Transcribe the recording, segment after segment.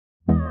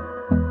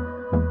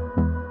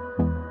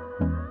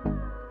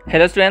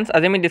Hello students,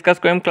 আজি আমি discuss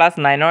কৰিম ক্লাস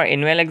 9 ৰ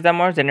এনুৱেল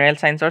এক্সামৰ জেনাৰেল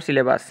সায়েন্সৰ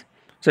সিলেবাস।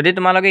 যদি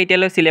তোমালোকে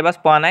এতিয়ালৈ সিলেবাস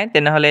পোৱা নাই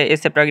তেনেহলে এই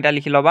চেপ্টাৰ কিটা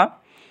লিখি লবা।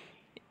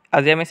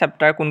 আজি আমি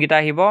চেপ্টাৰ কোনকিটা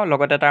আহিব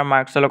লগতে তাৰ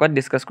মাৰ্কছৰ লগত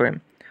ডিসকাস কৰিম।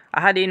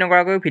 আহা দেৰি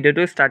নকৰাকৈ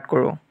ভিডিওটো স্টাৰ্ট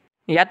কৰো।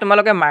 ইয়াত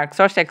তোমালোকে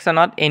মাৰ্কছৰ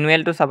সেকশনত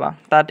এনুৱেলটো চাবা।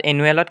 তাত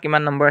এনুৱেলত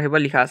কিমান নম্বৰ আহিব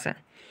লিখা আছে।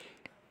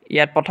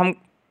 ইয়াত প্ৰথম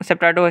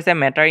চেপ্টাৰটো হৈছে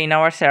মেটাৰ ইন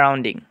আৱাৰ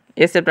সাৰাউণ্ডিং।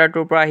 এই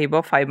চেপ্টাৰটোৰ পৰা আহিব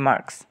 5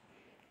 মাৰ্কছ।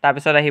 তাৰ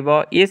পিছত আহিব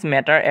ইজ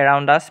মেটাৰ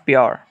এৰাউণ্ড আস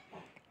পিয়ৰ।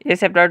 এই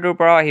চেপ্টাৰটোৰ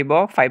পৰা আহিব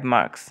 5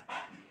 মাৰ্কছ।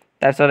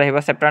 তাৰপিছত আহিব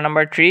chapter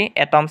number 3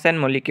 atoms and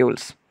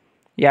molecules.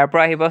 ইয়াৰ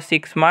পৰা আহিব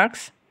 6 মাৰ্কছ।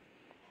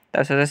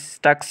 তাৰপিছত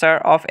ষ্ট্ৰাকচাৰ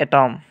অফ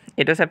এটম।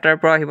 এইটো চেপ্টাৰৰ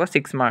পৰা আহিব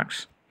 6 মাৰ্কছ।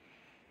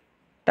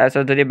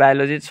 তাৰপিছত যদি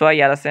বায়'লজিত চোৱা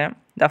ইয়াত আছে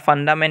the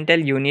fundamental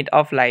unit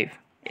of life.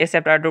 এই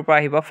চেপ্টাৰটোৰ পৰা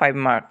আহিব 5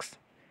 মাৰ্কছ।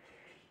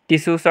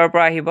 টিছুছৰ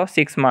পৰা আহিব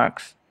 6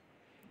 marks.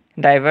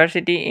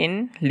 Diversity in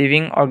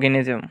living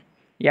organism.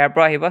 ইয়াৰ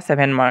পৰা আহিব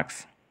 7 মাৰ্কছ।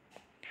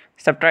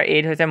 চেপ্টাৰ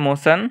 8 হৈছে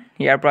মোশ্যন।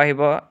 ইয়াৰ পৰা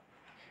আহিব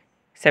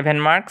 7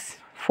 marks.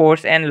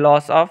 Force and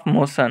loss of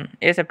motion.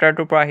 এই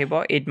চেপ্টাৰটোৰ পৰা আহিব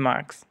 8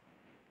 মাৰ্কছ।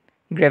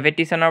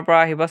 গ্ৰেভিটেশ্যনৰ পৰা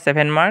আহিব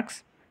 7 মাৰ্কছ।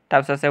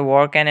 তাৰপিছত আছে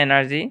ৱৰ্ক এণ্ড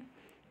এনাৰ্জি।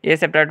 এই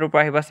চেপ্টাৰটোৰ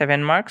পৰা আহিব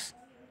 7 মাৰ্কছ।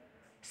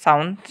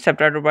 চাউণ্ড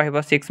চেপ্টাৰটোৰ পৰা আহিব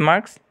 6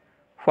 marks.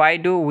 Why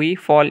do we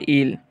fall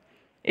ইল।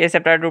 এই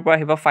চেপ্টাৰটোৰ পৰা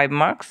আহিব 5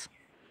 মাৰ্কছ।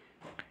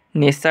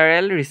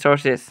 Natural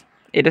resources.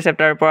 এইটো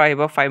চেপ্টাৰৰ পৰা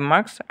আহিব 5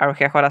 মাৰ্কছ আৰু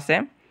শেষত আছে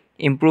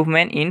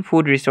ইম্প্ৰুভমেণ্ট ইন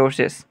ফুড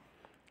ৰিচৰ্চেছ।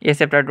 এই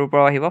চেপ্টাৰটোৰ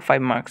পৰা আহিব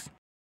 5 মাৰ্কছ।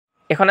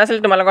 এখন আছিল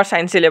তোমালোকৰ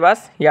সায়েন্স সিলেবাস।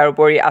 ইয়াৰ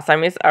উপৰি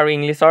আছামিজ আৰু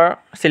ইংলিছৰ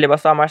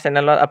সিলেবাসও আমাৰ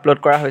চেনেলত আপলোড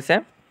কৰা হৈছে।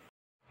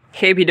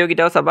 সেই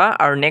ভিডিঅ'কেইটাও চাবা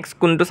আৰু নেক্সট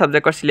কোনটো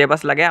সাবজেক্টৰ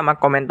সিলেবাস লাগে আমাক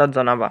কমেণ্টত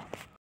জনাবা।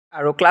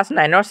 আৰু ক্লাছ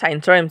 9ৰ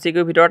সায়েন্সৰ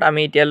এমচিকিউৰ ভিতৰত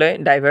আমি এতিয়ালৈ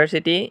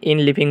ডাইভাৰ্চিটি ইন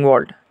লিভিং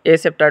ৱৰ্ল্ড এই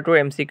চেপ্টাৰটোৰ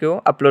এমচিকিউ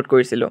আপলোড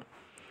কৰিছিলোঁ।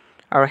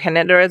 আৰু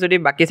সেনেদৰে যদি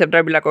বাকী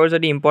চেপ্টাৰবিলাকৰ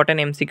যদি ইম্পৰ্টেণ্ট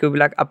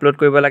এমচিকিউবিলাক আপলোড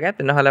কৰিব লাগে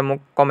তেনেহ'লে মোক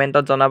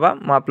কমেণ্টত জনাবা,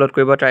 মই আপলোড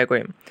কৰিব ট্ৰাই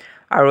কৰিম।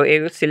 আৰু এই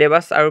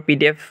সিলেবাস আৰু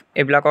PDF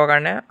এইবিলাকৰ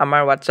কাৰণে আমাৰ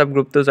হোৱাটছআপ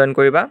গ্ৰুপটো জইন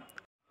কৰিবা।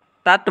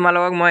 তাত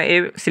তোমালোকক মই এই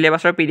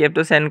সিলেবাসৰ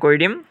PDFটো সেন্ড কৰি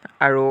দিম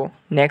আৰু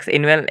নেক্সট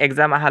এনুৱেল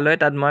এক্সাম আহালৈ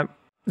তাত মই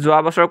যোৱা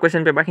বছৰৰ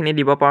কুৱেশ্যন পেপাৰখিনি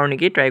দিব পাৰোঁ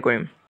নেকি ট্ৰাই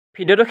কৰিম।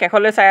 ভিডিঅ'টো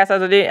শেষলৈ চাই আছা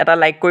যদি এটা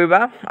লাইক কৰিবা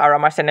আৰু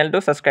আমাৰ চেনেলটো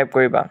ছাবস্ক্ৰাইব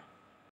কৰিবা।